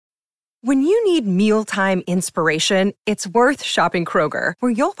When you need mealtime inspiration, it's worth shopping Kroger,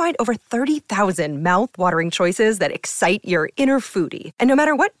 where you'll find over 30,000 mouth-watering choices that excite your inner foodie. And no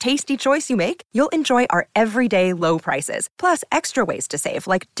matter what tasty choice you make, you'll enjoy our everyday low prices, plus extra ways to save,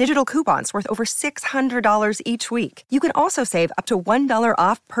 like digital coupons worth over $600 each week. You can also save up to $1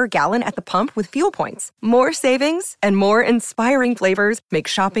 off per gallon at the pump with fuel points. More savings and more inspiring flavors make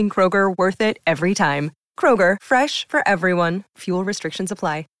shopping Kroger worth it every time. Kroger, fresh for everyone. Fuel restrictions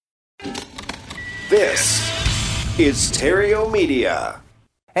apply. This is Stereo Media.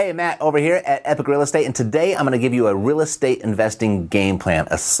 Hey, Matt over here at Epic Real Estate, and today I'm going to give you a real estate investing game plan,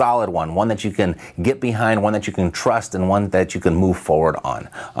 a solid one that you can get behind, one that you can trust, and one that you can move forward on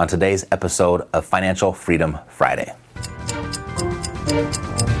today's episode of Financial Freedom Friday.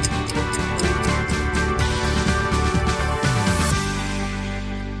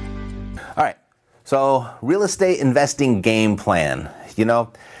 All right, so real estate investing game plan,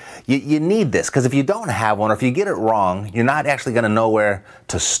 You need this, because if you don't have one, or if you get it wrong, you're not actually going to know where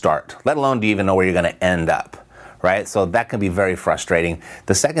to start, let alone do you even know where you're going to end up, right? So that can be very frustrating.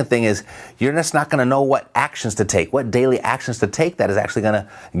 The second thing is you're just not going to know what actions to take, what daily actions to take that is actually going to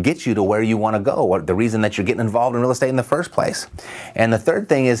get you to where you want to go, or the reason that you're getting involved in real estate in the first place. And the third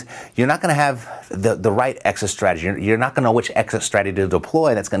thing is you're not going to have the right exit strategy. You're not going to know which exit strategy to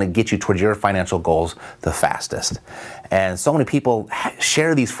deploy that's going to get you towards your financial goals the fastest. And so many people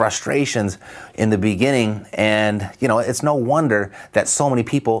share these frustrations in the beginning, and it's no wonder that so many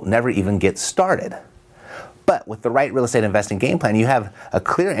people never even get started. But with the right real estate investing game plan, you have a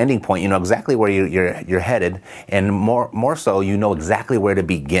clear ending point. You know exactly where you're headed, and more so, you know exactly where to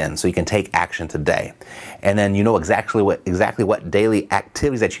begin, so you can take action today. And then you know exactly what daily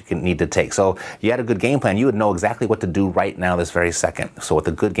activities that you need to take. So you had a good game plan, you would know exactly what to do right now, this very second. So with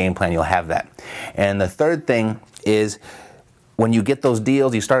a good game plan, you'll have that. And the third thing is, when you get those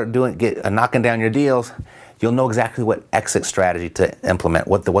deals, you start knocking down your deals, you'll know exactly what exit strategy to implement,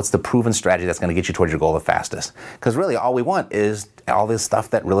 what's the proven strategy that's going to get you towards your goal the fastest. Because really all we want is all this stuff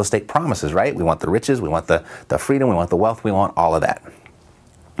that real estate promises, right? We want the riches, we want the freedom, we want the wealth, we want all of that.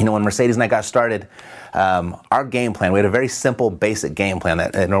 When Mercedes and I got started, our game plan, we had a very simple, basic game plan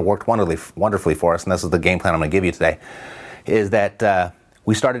that worked wonderfully for us, and this is the game plan I'm going to give you today, is that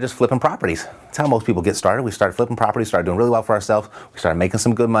we started just flipping properties. That's how most people get started. We started flipping properties, started doing really well for ourselves, we started making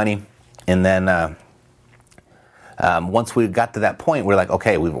some good money, and then once we got to that point, we're like,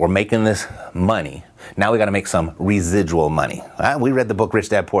 okay, we're making this money. Now we got to make some residual money. We read the book Rich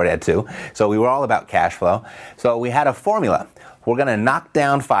Dad Poor Dad too, so we were all about cash flow. So we had a formula. We're going to knock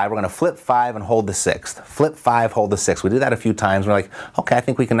down 5. We're going to flip 5 and hold the 6th. Flip 5, hold the 6th. We did that a few times. We're like, okay, I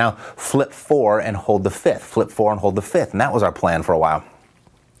think we can now flip 4 and hold the 5th. Flip 4 and hold the 5th. And that was our plan for a while.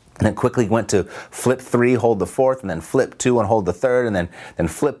 And then quickly went to flip 3, hold the 4th, and then flip 2 and hold the 3rd, and then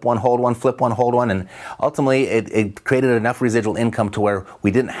flip 1, hold 1, flip 1, hold 1. And ultimately, it created enough residual income to where we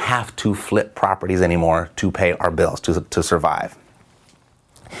didn't have to flip properties anymore to pay our bills, to survive.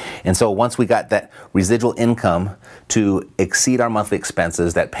 And so once we got that residual income to exceed our monthly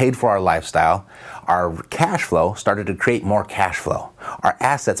expenses that paid for our lifestyle, our cash flow started to create more cash flow. Our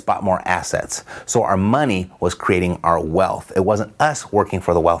assets bought more assets. So our money was creating our wealth. It wasn't us working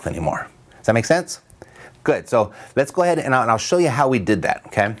for the wealth anymore. Does that make sense? Good. So let's go ahead and I'll show you how we did that,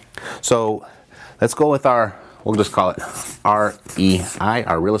 okay? So let's go with we'll just call it REI,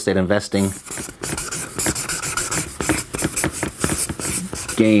 our real estate investing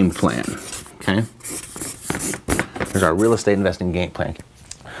game plan, okay? Here's our real estate investing game plan.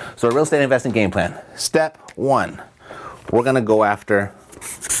 So a real estate investing game plan. Step 1, we're going to go after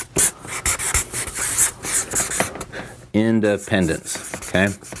independence, okay?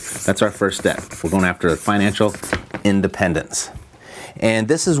 That's our first step. We're going after financial independence. And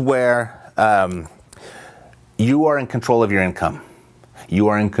this is where you are in control of your income. You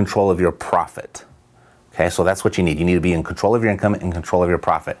are in control of your profit. Okay, so that's what you need. You need to be in control of your income and control of your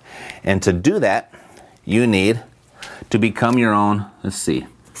profit. And to do that, you need to become your own,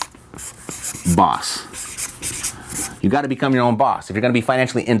 boss. You got to become your own boss. If you're going to be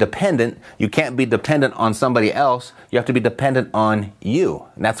financially independent, you can't be dependent on somebody else. You have to be dependent on you.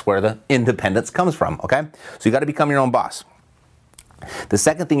 And that's where the independence comes from, okay? So you got to become your own boss. The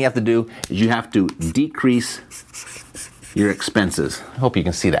second thing you have to do is you have to decrease your expenses. I hope you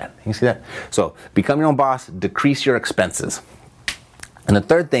can see that. You can see that? So become your own boss, decrease your expenses. And the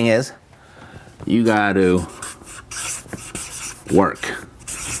third thing is you got to work.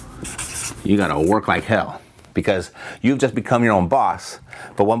 You got to work like hell because you've just become your own boss.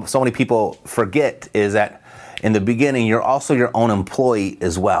 But what so many people forget is that in the beginning, you're also your own employee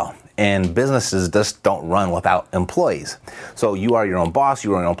as well. and businesses just don't run without employees. So you are your own boss,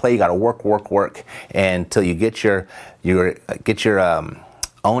 you are your own employee. You got to work until you get your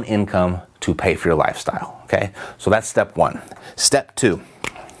own income to pay for your lifestyle. Okay, so that's step one. Step two,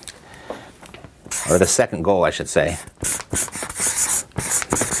 or the second goal, I should say,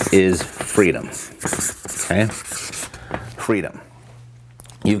 is freedom. Okay, freedom.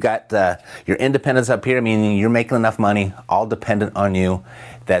 You've got your independence up here, meaning you're making enough money, all dependent on you,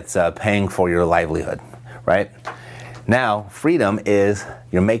 that's paying for your livelihood, right? Now, freedom is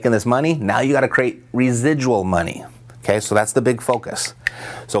you're making this money, now you got to create residual money. Okay, so that's the big focus.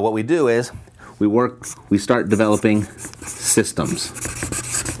 So what we do is we start developing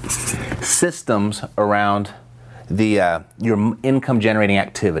systems around your income generating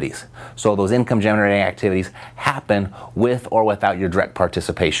activities. So those income generating activities happen with or without your direct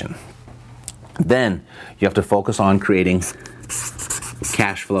participation. Then you have to focus on creating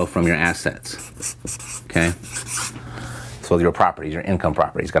cash flow from your assets. Okay? So your properties, your income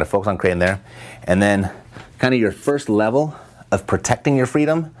properties, got to focus on creating there. And then kind of your first level of protecting your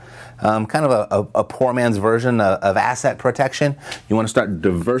freedom, kind of a poor man's version of asset protection. You want to start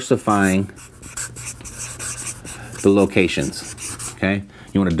diversifying the locations, okay?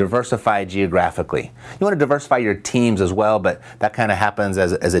 You want to diversify geographically. You want to diversify your teams as well, but that kind of happens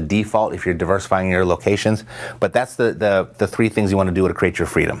as a default if you're diversifying your locations. But that's the three things you want to do to create your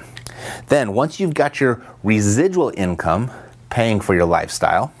freedom. Then once you've got your residual income paying for your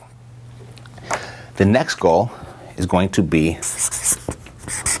lifestyle, the next goal is going to be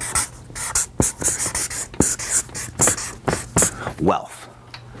wealth.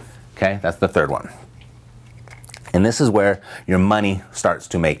 Okay, that's the third one. And this is where your money starts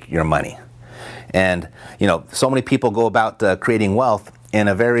to make your money. And, so many people go about creating wealth in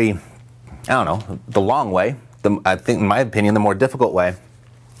a very, the long way. I think, in my opinion, the more difficult way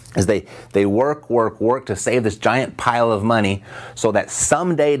is they work to save this giant pile of money so that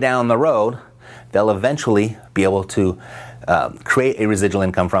someday down the road, they'll eventually be able to create a residual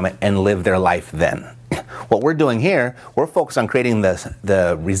income from it and live their life then. What we're doing here, we're focused on creating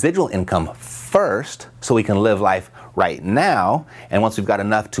the residual income first so we can live life right now. And once we've got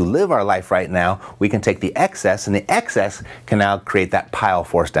enough to live our life right now, we can take the excess, and the excess can now create that pile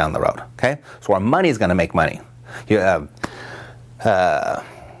for us down the road. Okay? So our money is going to make money.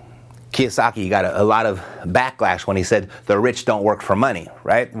 Kiyosaki got a lot of backlash when he said the rich don't work for money,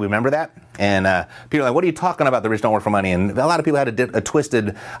 right? Remember that? And people are like, what are you talking about, the rich don't work for money? And a lot of people had a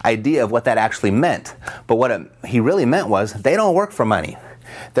twisted idea of what that actually meant. But what he really meant was they don't work for money.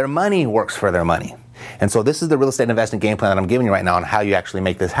 Their money works for their money. And so this is the real estate investing game plan that I'm giving you right now on how you actually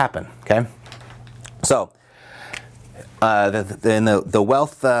make this happen, okay? So the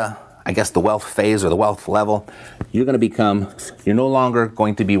wealth, the wealth phase or the wealth level, you're no longer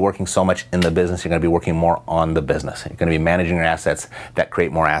going to be working so much in the business. You're going to be working more on the business. You're going to be managing your assets that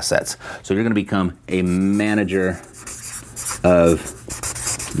create more assets. So you're going to become a manager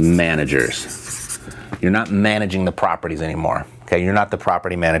of managers. You're not managing the properties anymore. Okay, you're not the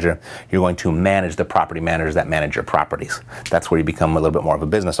property manager. You're going to manage the property managers that manage your properties. That's where you become a little bit more of a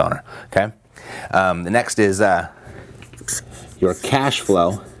business owner. Okay. The next is your cash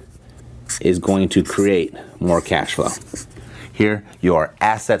flow is going to create more cash flow. Here, your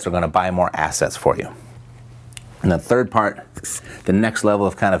assets are going to buy more assets for you. And the third part, the next level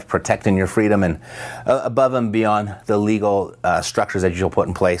of kind of protecting your freedom and above and beyond the legal structures that you'll put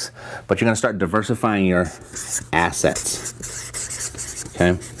in place, but you're going to start diversifying your assets.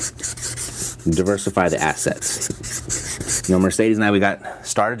 Okay? Diversify the assets. Mercedes and I, we got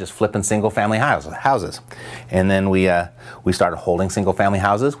started just flipping single-family houses. And then we started holding single-family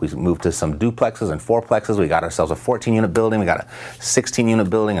houses. We moved to some duplexes and fourplexes. We got ourselves a 14-unit building. We got a 16-unit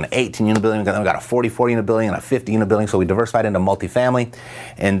building, an 18-unit building. We got a 44-unit building and a 50-unit building. So we diversified into multifamily.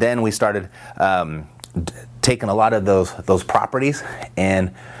 And then we started taking a lot of those properties,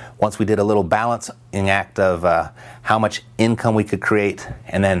 and once we did a little balancing act of how much income we could create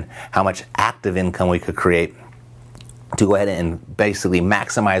and then how much active income we could create, to go ahead and basically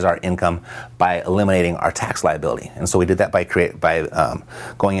maximize our income by eliminating our tax liability. And so we did that by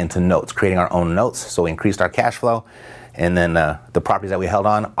going into notes, creating our own notes. So we increased our cash flow, and then the properties that we held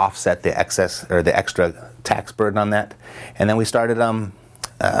on offset the excess or the extra tax burden on that. And then we started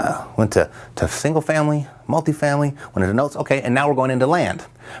went to single family, multifamily, went into notes, okay, and now we're going into land.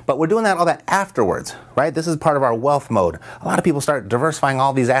 But we're doing all that afterwards, right? This is part of our wealth mode. A lot of people start diversifying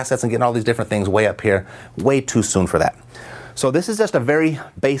all these assets and getting all these different things way up here, way too soon for that. So this is just a very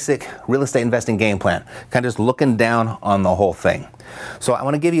basic real estate investing game plan, kind of just looking down on the whole thing. So I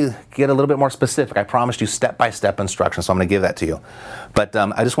want to get a little bit more specific. I promised you step-by-step instructions, so I'm going to give that to you. But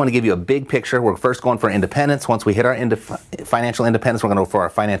I just want to give you a big picture. We're first going for independence. Once we hit our financial independence, we're going to go for our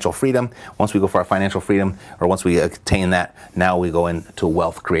financial freedom. Once we go for our financial freedom, or once we attain that, now we go into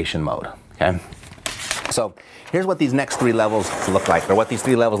wealth creation mode. Okay? So here's what these next 3 levels look like, or what these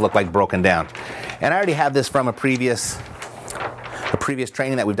 3 levels look like broken down. And I already have this from a previous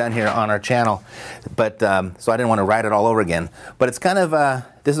training that we've done here on our channel, but so I didn't want to write it all over again. But it's kind of,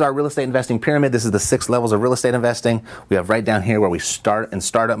 this is our real estate investing pyramid. This is the 6 levels of real estate investing. We have right down here where we start in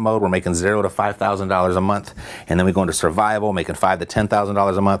startup mode. We're making $0 to $5,000 a month, and then we go into survival, making $5,000 to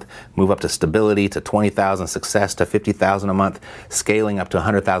 $10,000 a month. Move up to stability to $20,000, success to $50,000 a month, scaling up to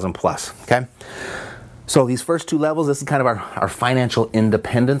 $100,000 plus. Okay. So these first 2 levels, this is kind of our financial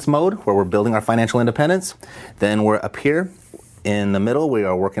independence mode, where we're building our financial independence. Then we're up here in the middle, we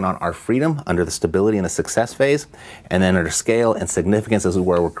are working on our freedom under the stability and the success phase. And then under scale and significance, this is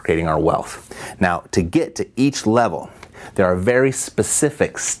where we're creating our wealth. Now, to get to each level, there are very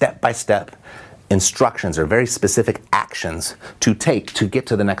specific step-by-step instructions or very specific actions to take to get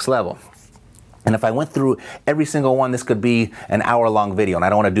to the next level. And if I went through every single one, this could be an hour-long video, and I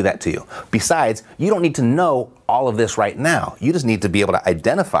don't want to do that to you. Besides, you don't need to know all of this right now. You just need to be able to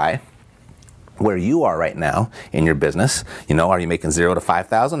identify where you are right now in your business. You know, are you making $0 to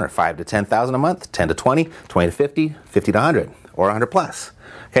 $5,000 or $5,000 to $10,000 a month, 10 to 20, 20 to 50, 50 to 100, or 100 plus?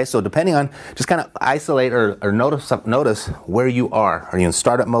 Okay, so depending on, just kind of isolate or notice where you are. Are you in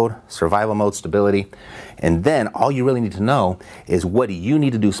startup mode, survival mode, stability? And then all you really need to know is what do you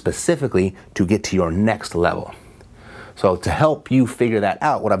need to do specifically to get to your next level. So to help you figure that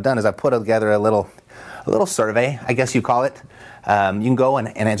out, what I've done is I put together a little survey, I guess you call it. You can go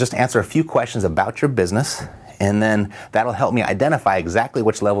and just answer a few questions about your business, and then that'll help me identify exactly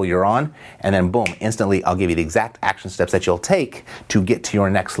which level you're on, and then boom, instantly I'll give you the exact action steps that you'll take to get to your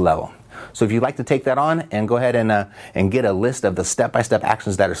next level. So if you'd like to take that on and go ahead and get a list of the step-by-step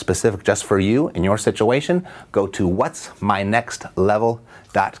actions that are specific just for you in your situation, go to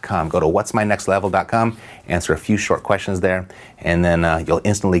whatsmynextlevel.com. Go to whatsmynextlevel.com, answer a few short questions there, and then you'll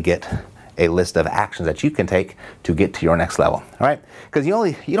instantly get a list of actions that you can take to get to your next level. All right? Because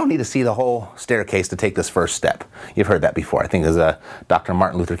you don't need to see the whole staircase to take this first step. You've heard that before. I think as Dr.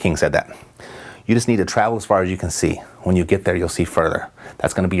 Martin Luther King said that. You just need to travel as far as you can see. When you get there, you'll see further.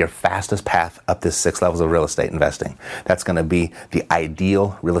 That's going to be your fastest path up this 6 levels of real estate investing. That's going to be the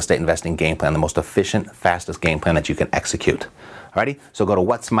ideal real estate investing game plan, the most efficient, fastest game plan that you can execute. Alrighty? So go to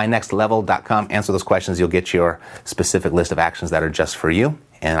whatsmynextlevel.com, answer those questions. You'll get your specific list of actions that are just for you.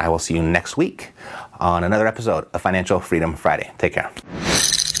 And I will see you next week on another episode of Financial Freedom Friday. Take care.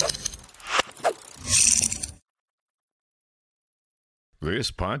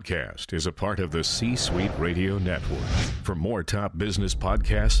 This podcast is a part of the C-Suite Radio Network. For more top business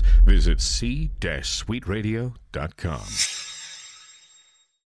podcasts, visit c-suiteradio.com.